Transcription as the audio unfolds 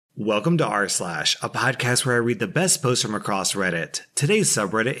Welcome to r/, a podcast where I read the best posts from across Reddit. Today's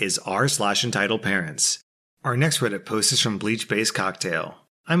subreddit is r/Entitledparents. Our next Reddit post is from Bleach-Based Cocktail.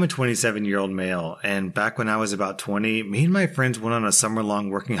 I'm a 27-year-old male, and back when I was about 20, me and my friends went on a summer-long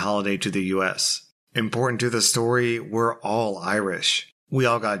working holiday to the US. Important to the story, we're all Irish. We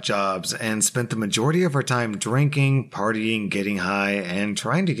all got jobs and spent the majority of our time drinking, partying, getting high, and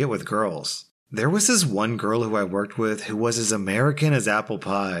trying to get with girls. There was this one girl who I worked with who was as American as apple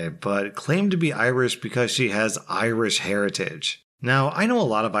pie, but claimed to be Irish because she has Irish heritage. Now, I know a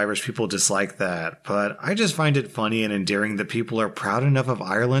lot of Irish people dislike that, but I just find it funny and endearing that people are proud enough of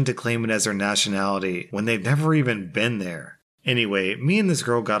Ireland to claim it as their nationality when they've never even been there. Anyway, me and this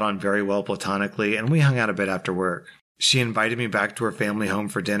girl got on very well platonically, and we hung out a bit after work. She invited me back to her family home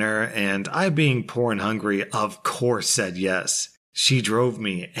for dinner, and I, being poor and hungry, of course said yes. She drove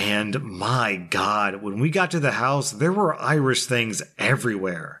me, and my God, when we got to the house, there were Irish things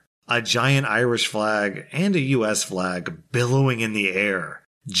everywhere. A giant Irish flag and a US flag billowing in the air.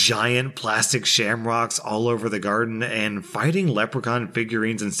 Giant plastic shamrocks all over the garden, and fighting leprechaun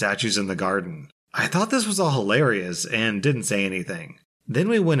figurines and statues in the garden. I thought this was all hilarious and didn't say anything. Then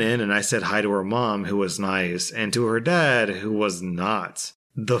we went in and I said hi to her mom, who was nice, and to her dad, who was not.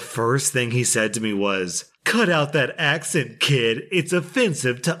 The first thing he said to me was, "Cut out that accent, kid. It's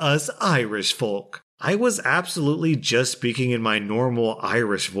offensive to us Irish folk." I was absolutely just speaking in my normal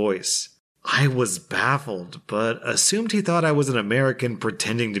Irish voice. I was baffled, but assumed he thought I was an American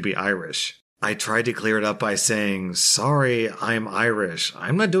pretending to be Irish. I tried to clear it up by saying, "Sorry, I'm Irish.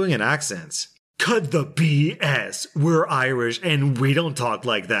 I'm not doing an accent." "Cut the BS. We're Irish and we don't talk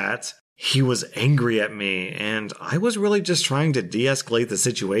like that." He was angry at me, and I was really just trying to de-escalate the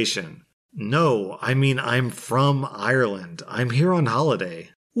situation. "No, I mean I'm from Ireland. I'm here on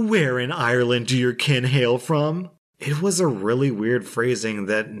holiday." "Where in Ireland do your kin hail from?" It was a really weird phrasing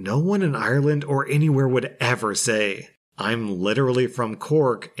that no one in Ireland or anywhere would ever say. I'm literally from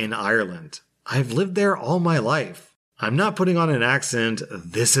Cork in Ireland. I've lived there all my life. I'm not putting on an accent.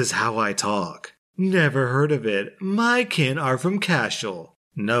 This is how I talk. "Never heard of it. My kin are from Cashel."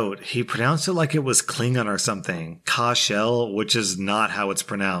 Note, he pronounced it like it was Klingon or something. Cashel, which is not how it's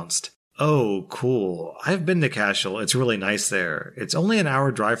pronounced. "Oh, cool. I've been to Cashel. It's really nice there. It's only an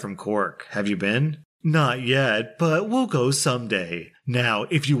hour drive from Cork. Have you been?" "Not yet, but we'll go someday. Now,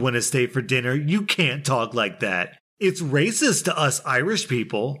 if you want to stay for dinner, you can't talk like that. It's racist to us Irish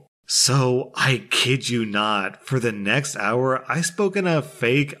people." So, I kid you not, for the next hour, I spoke in a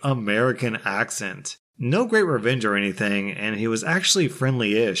fake American accent. No great revenge or anything, and he was actually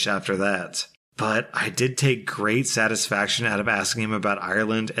friendly-ish after that. But I did take great satisfaction out of asking him about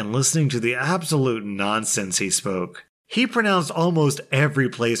Ireland and listening to the absolute nonsense he spoke. He pronounced almost every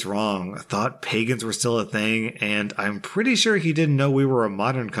place wrong, thought pagans were still a thing, and I'm pretty sure he didn't know we were a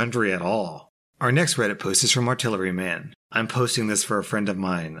modern country at all. Our next Reddit post is from Artilleryman. I'm posting this for a friend of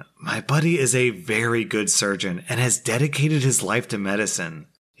mine. My buddy is a very good surgeon and has dedicated his life to medicine.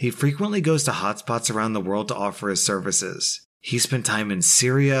 He frequently goes to hotspots around the world to offer his services. He spent time in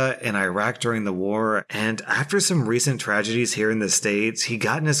Syria and Iraq during the war, and after some recent tragedies here in the States, he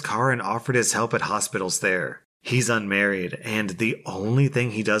got in his car and offered his help at hospitals there. He's unmarried, and the only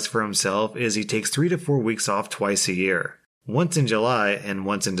thing he does for himself is he takes 3 to 4 weeks off twice a year. Once in July and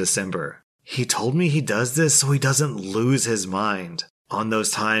once in December. He told me he does this so he doesn't lose his mind. On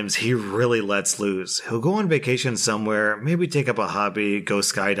those times, he really lets loose. He'll go on vacation somewhere, maybe take up a hobby, go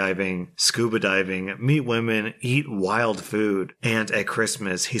skydiving, scuba diving, meet women, eat wild food. And at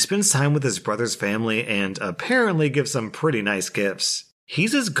Christmas, he spends time with his brother's family and apparently gives some pretty nice gifts.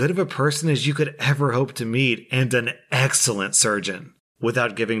 He's as good of a person as you could ever hope to meet and an excellent surgeon.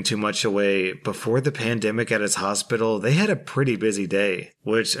 Without giving too much away, before the pandemic at his hospital, they had a pretty busy day,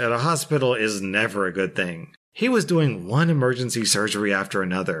 which at a hospital is never a good thing. He was doing one emergency surgery after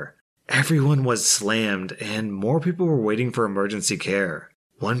another. Everyone was slammed, and more people were waiting for emergency care.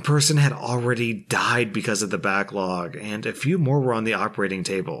 One person had already died because of the backlog, and a few more were on the operating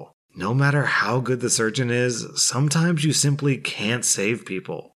table. No matter how good the surgeon is, sometimes you simply can't save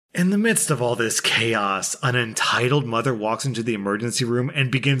people. In the midst of all this chaos, an entitled mother walks into the emergency room and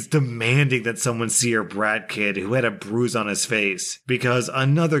begins demanding that someone see her brat kid who had a bruise on his face because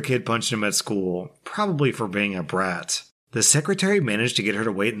another kid punched him at school, probably for being a brat. The secretary managed to get her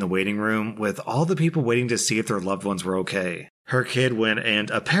to wait in the waiting room with all the people waiting to see if their loved ones were okay. Her kid went and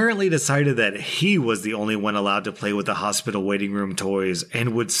apparently decided that he was the only one allowed to play with the hospital waiting room toys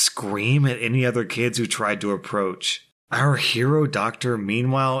and would scream at any other kids who tried to approach. Our hero doctor,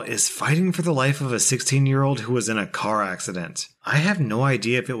 meanwhile, is fighting for the life of a 16-year-old who was in a car accident. I have no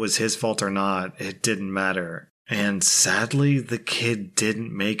idea if it was his fault or not, it didn't matter. And sadly, the kid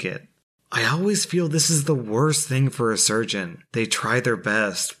didn't make it. I always feel this is the worst thing for a surgeon. They try their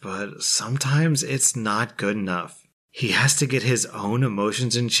best, but sometimes it's not good enough. He has to get his own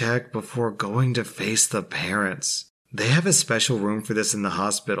emotions in check before going to face the parents. They have a special room for this in the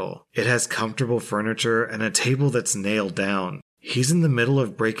hospital. It has comfortable furniture and a table that's nailed down. He's in the middle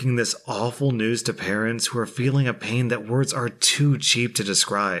of breaking this awful news to parents who are feeling a pain that words are too cheap to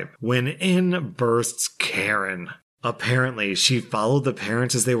describe, when in bursts Karen. Apparently, she followed the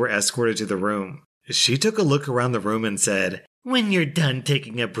parents as they were escorted to the room. She took a look around the room and said, "When you're done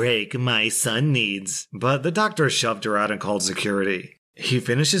taking a break, my son needs." But the doctor shoved her out and called security. He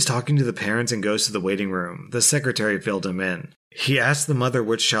finishes talking to the parents and goes to the waiting room. The secretary filled him in. He asked the mother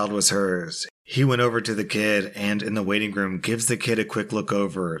which child was hers. He went over to the kid and in the waiting room gives the kid a quick look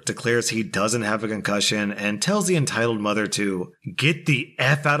over, declares he doesn't have a concussion, and tells the entitled mother to get the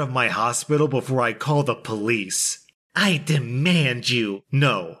F out of my hospital before I call the police. I demand you.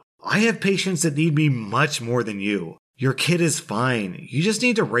 No, I have patients that need me much more than you. Your kid is fine. You just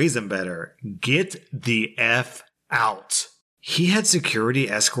need to raise him better. Get the F out. He had security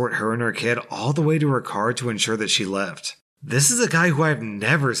escort her and her kid all the way to her car to ensure that she left. This is a guy who I've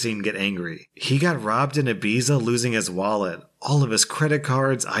never seen get angry. He got robbed in Ibiza, losing his wallet, all of his credit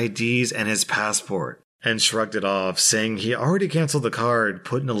cards, IDs, and his passport, and shrugged it off, saying he already canceled the card,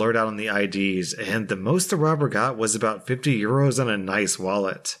 put an alert out on the IDs, and the most the robber got was about 50 euros on a nice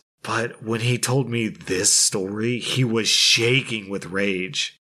wallet. But when he told me this story, he was shaking with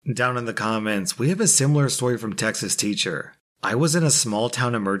rage. Down in the comments, we have a similar story from Texas teacher. I was in a small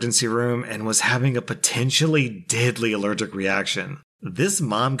town emergency room and was having a potentially deadly allergic reaction. This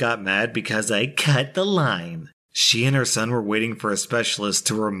mom got mad because I cut the line. She and her son were waiting for a specialist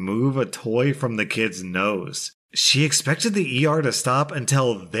to remove a toy from the kid's nose. She expected the ER to stop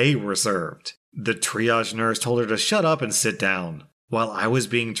until they were served. The triage nurse told her to shut up and sit down. While I was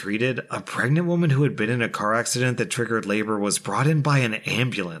being treated, a pregnant woman who had been in a car accident that triggered labor was brought in by an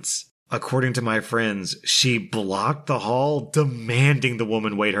ambulance. According to my friends, she blocked the hall, demanding the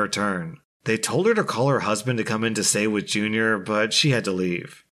woman wait her turn. They told her to call her husband to come in to stay with Junior, but she had to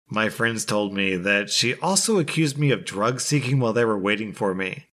leave. My friends told me that she also accused me of drug seeking while they were waiting for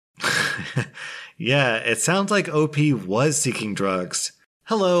me. Yeah, it sounds like OP was seeking drugs.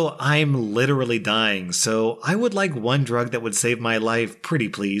 Hello, I'm literally dying, so I would like one drug that would save my life, pretty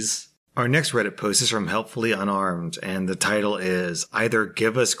please. Our next Reddit post is from Helpfully Unarmed, and the title is, Either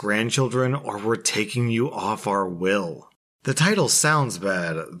Give Us Grandchildren or We're Taking You Off Our Will. The title sounds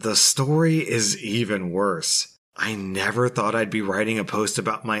bad. The story is even worse. I never thought I'd be writing a post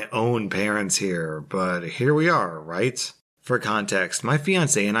about my own parents here, but here we are, right? For context, my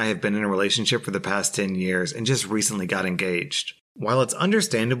fiancé and I have been in a relationship for the past 10 years and just recently got engaged. While it's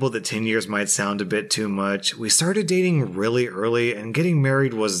understandable that 10 years might sound a bit too much, we started dating really early and getting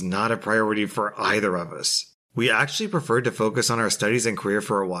married was not a priority for either of us. We actually preferred to focus on our studies and career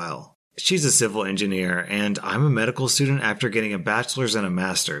for a while. She's a civil engineer, and I'm a medical student after getting a bachelor's and a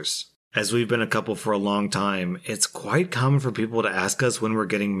master's. As we've been a couple for a long time, it's quite common for people to ask us when we're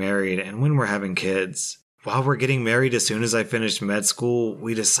getting married and when we're having kids. While we're getting married as soon as I finished med school,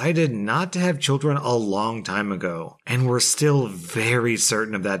 we decided not to have children a long time ago, and we're still very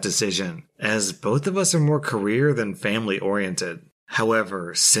certain of that decision, as both of us are more career than family oriented.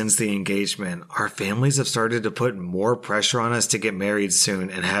 However, since the engagement, our families have started to put more pressure on us to get married soon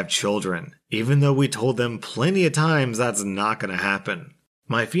and have children, even though we told them plenty of times that's not going to happen.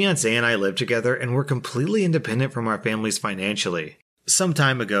 My fiancé and I live together and we're completely independent from our families financially. Some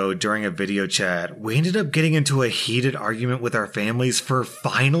time ago, during a video chat, we ended up getting into a heated argument with our families for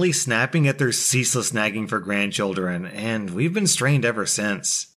finally snapping at their ceaseless nagging for grandchildren, and we've been strained ever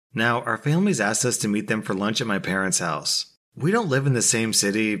since. Now, our families asked us to meet them for lunch at my parents' house. We don't live in the same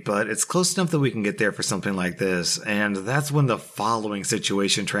city, but it's close enough that we can get there for something like this, and that's when the following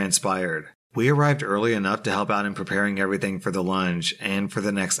situation transpired. We arrived early enough to help out in preparing everything for the lunch, and for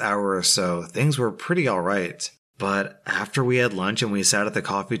the next hour or so, things were pretty alright. But after we had lunch and we sat at the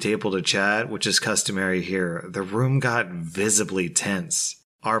coffee table to chat, which is customary here, the room got visibly tense.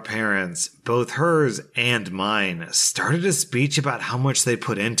 Our parents, both hers and mine, started a speech about how much they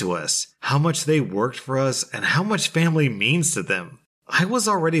put into us, how much they worked for us, and how much family means to them. I was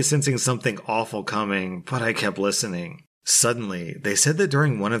already sensing something awful coming, but I kept listening. Suddenly, they said that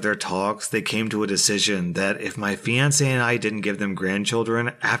during one of their talks, they came to a decision that if my fiancé and I didn't give them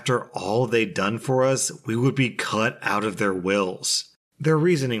grandchildren, after all they'd done for us, we would be cut out of their wills. Their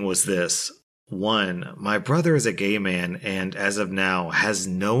reasoning was this. 1. My brother is a gay man and, as of now, has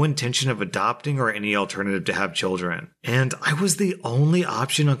no intention of adopting or any alternative to have children. And I was the only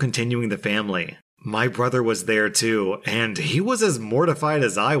option on continuing the family. My brother was there too, and he was as mortified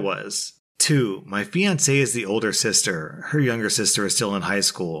as I was. 2. My fiancée is the older sister. Her younger sister is still in high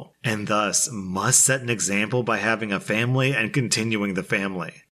school, and thus must set an example by having a family and continuing the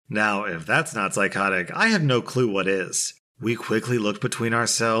family. Now, if that's not psychotic, I have no clue what is. We quickly looked between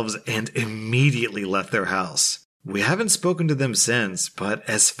ourselves and immediately left their house. We haven't spoken to them since, but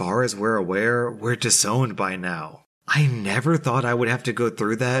as far as we're aware, we're disowned by now. I never thought I would have to go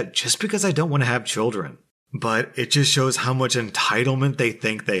through that just because I don't want to have children. But it just shows how much entitlement they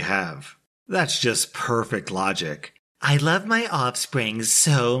think they have. That's just perfect logic. I love my offspring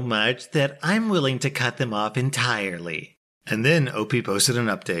so much that I'm willing to cut them off entirely. And then OP posted an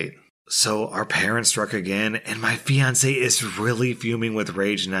update. So our parents struck again, and my fiancé is really fuming with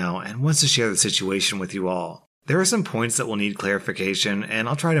rage now and wants to share the situation with you all. There are some points that will need clarification, and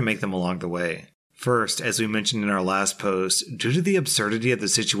I'll try to make them along the way. First, as we mentioned in our last post, due to the absurdity of the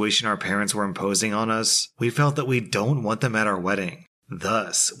situation our parents were imposing on us, we felt that we don't want them at our wedding.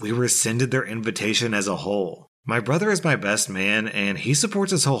 Thus, we rescinded their invitation as a whole. My brother is my best man, and he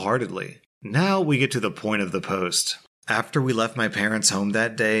supports us wholeheartedly. Now we get to the point of the post. After we left my parents' home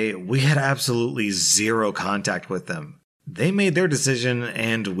that day, we had absolutely zero contact with them. They made their decision,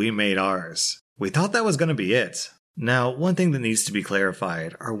 and we made ours. We thought that was going to be it. Now, one thing that needs to be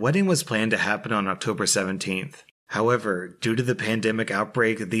clarified, our wedding was planned to happen on October 17th. However, due to the pandemic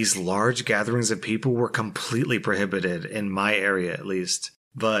outbreak, these large gatherings of people were completely prohibited, in my area at least.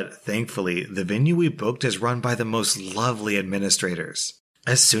 But thankfully, the venue we booked is run by the most lovely administrators.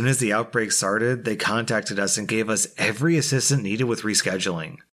 As soon as the outbreak started, they contacted us and gave us every assistance needed with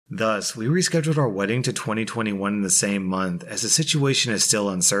rescheduling. Thus, we rescheduled our wedding to 2021 in the same month, as the situation is still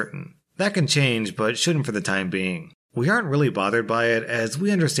uncertain. That can change, but shouldn't for the time being. We aren't really bothered by it, as we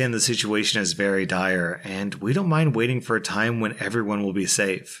understand the situation is very dire, and we don't mind waiting for a time when everyone will be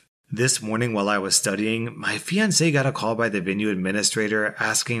safe. This morning while I was studying, my fiancé got a call by the venue administrator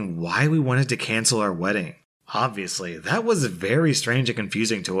asking why we wanted to cancel our wedding. Obviously, that was very strange and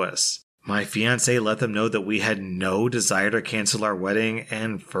confusing to us. My fiancé let them know that we had no desire to cancel our wedding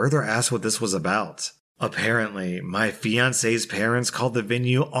and further asked what this was about. Apparently, my fiancé's parents called the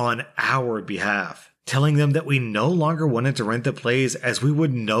venue on our behalf, telling them that we no longer wanted to rent the place as we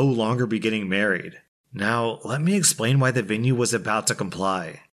would no longer be getting married. Now, let me explain why the venue was about to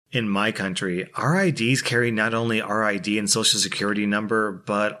comply. In my country, our IDs carry not only our ID and social security number,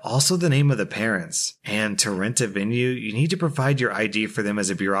 but also the name of the parents. And to rent a venue, you need to provide your ID for them as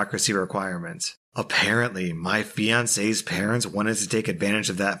a bureaucracy requirement. Apparently, my fiancé's parents wanted to take advantage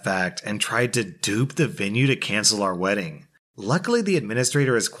of that fact and tried to dupe the venue to cancel our wedding. Luckily, the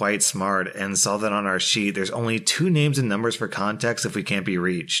administrator is quite smart and saw that on our sheet there's only 2 names and numbers for contacts if we can't be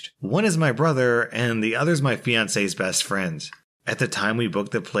reached. One is my brother, and the other is my fiancé's best friend. At the time we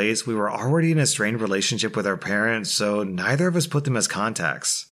booked the place, we were already in a strained relationship with our parents, so neither of us put them as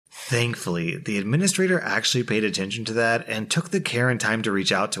contacts. Thankfully, the administrator actually paid attention to that and took the care and time to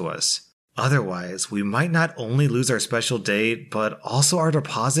reach out to us. Otherwise, we might not only lose our special date, but also our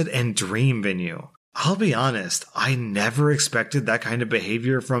deposit and dream venue. I'll be honest, I never expected that kind of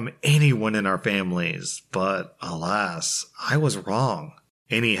behavior from anyone in our families, but alas, I was wrong.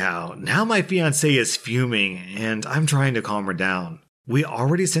 Anyhow, now my fiancée is fuming, and I'm trying to calm her down. We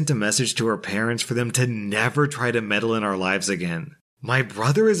already sent a message to her parents for them to never try to meddle in our lives again. My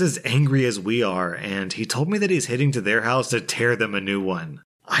brother is as angry as we are, and he told me that he's heading to their house to tear them a new one.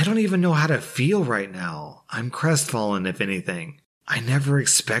 I don't even know how to feel right now. I'm crestfallen, if anything. I never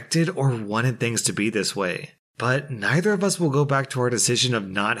expected or wanted things to be this way. But neither of us will go back to our decision of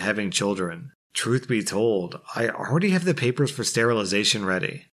not having children. Truth be told, I already have the papers for sterilization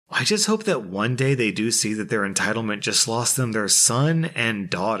ready. I just hope that one day they do see that their entitlement just lost them their son and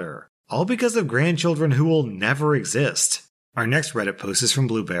daughter, all because of grandchildren who will never exist. Our next Reddit post is from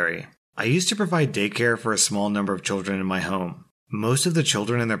Blueberry. I used to provide daycare for a small number of children in my home. Most of the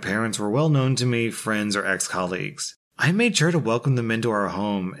children and their parents were well known to me, friends, or ex-colleagues. I made sure to welcome them into our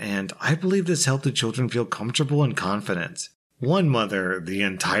home, and I believe this helped the children feel comfortable and confident. One mother, the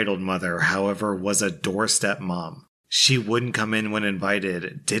entitled mother, however, was a doorstep mom. She wouldn't come in when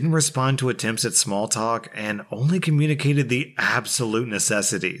invited, didn't respond to attempts at small talk, and only communicated the absolute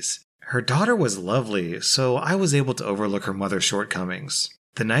necessities. Her daughter was lovely, so I was able to overlook her mother's shortcomings.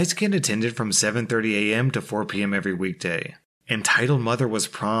 The night kid attended from 7:30 a.m. to 4 p.m. every weekday. Entitled mother was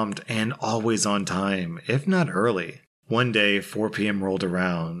prompt and always on time, if not early. One day, 4 p.m. rolled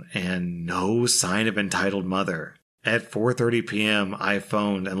around, and no sign of entitled mother. At 4:30 p.m., I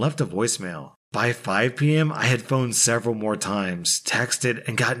phoned and left a voicemail. By 5 p.m., I had phoned several more times, texted,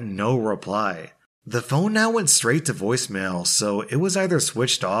 and got no reply. The phone now went straight to voicemail, so it was either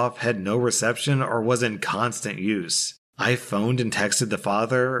switched off, had no reception, or was in constant use. I phoned and texted the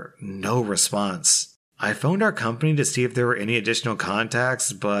father, no response. I phoned our company to see if there were any additional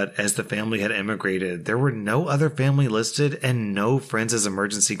contacts, but as the family had immigrated, there were no other family listed and no friends as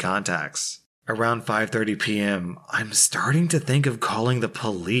emergency contacts. Around 5:30 p.m., I'm starting to think of calling the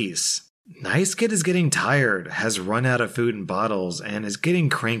police. Nice Kid is getting tired, has run out of food and bottles, and is getting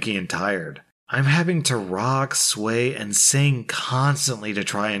cranky and tired. I'm having to rock, sway, and sing constantly to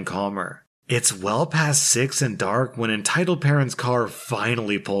try and calm her. It's well past 6 and dark when Entitled Parents' car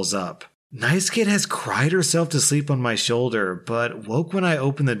finally pulls up. Nice Kid has cried herself to sleep on my shoulder, but woke when I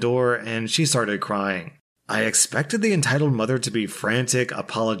opened the door and she started crying. I expected the entitled mother to be frantic,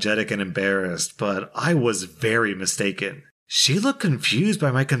 apologetic, and embarrassed, but I was very mistaken. She looked confused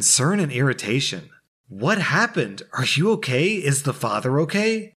by my concern and irritation. What happened? Are you okay? Is the father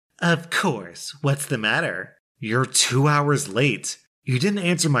okay? Of course. What's the matter? You're 2 hours late. You didn't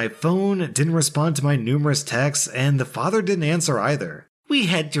answer my phone, didn't respond to my numerous texts, and the father didn't answer either. We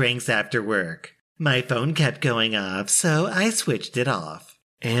had drinks after work. My phone kept going off, so I switched it off.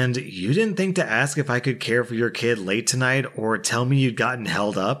 And you didn't think to ask if I could care for your kid late tonight or tell me you'd gotten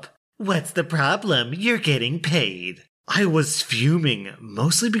held up? What's the problem? You're getting paid. I was fuming,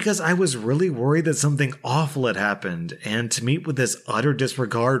 mostly because I was really worried that something awful had happened, and to meet with this utter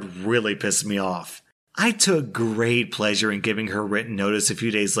disregard really pissed me off. I took great pleasure in giving her written notice a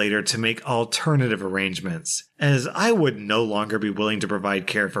few days later to make alternative arrangements, as I would no longer be willing to provide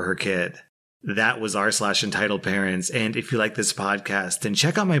care for her kid. That was r/Entitled Parents, and if you like this podcast, then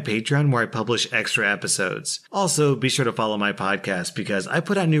check out my Patreon where I publish extra episodes. Also, be sure to follow my podcast because I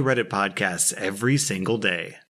put out new Reddit podcasts every single day.